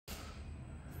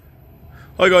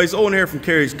Hi guys, Owen here from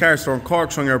Kerry's Car Store in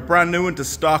Cork, showing you a brand new into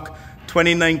stock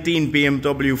 2019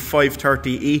 BMW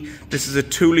 530e. This is a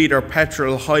 2-litre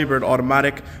petrol hybrid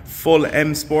automatic, full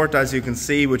M Sport, as you can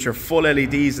see, with your full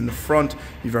LEDs in the front.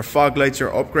 You have your fog lights,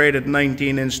 your upgraded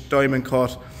 19-inch diamond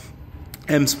cut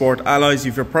M Sport alloys.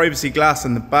 You have your privacy glass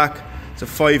in the back. It's a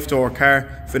 5-door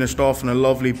car, finished off in a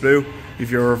lovely blue. You have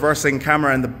your reversing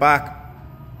camera in the back,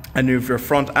 and you have your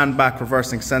front and back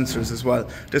reversing sensors as well.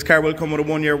 This car will come with a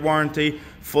 1-year warranty,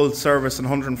 full service and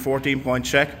 114-point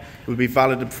check. It will be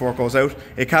valid before it goes out.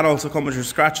 It can also come with your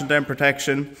scratch and dent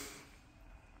protection,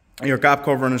 your gap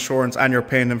cover and insurance, and your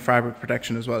paint and fabric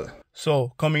protection as well.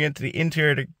 So, coming into the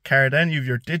interior of the car then, you have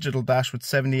your digital dash with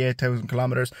 78,000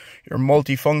 kilometers, your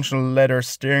multifunctional leather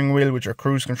steering wheel with your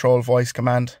cruise control, voice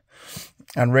command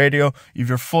and radio. You have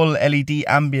your full LED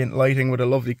ambient lighting with a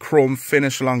lovely chrome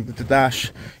finish along the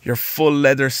dash, your full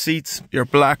leather seats, your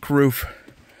black roof,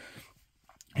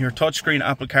 your touchscreen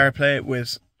Apple CarPlay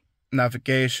with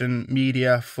navigation,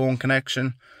 media, phone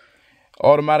connection,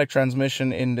 automatic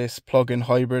transmission in this plug-in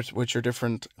hybrid with your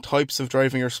different types of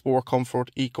driving, your Sport,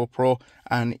 Comfort, Eco Pro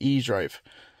and eDrive.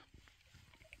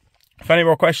 If any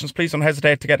more questions, please don't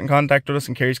hesitate to get in contact with us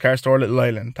in Kerry's Car Store, Little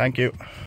Island. Thank you.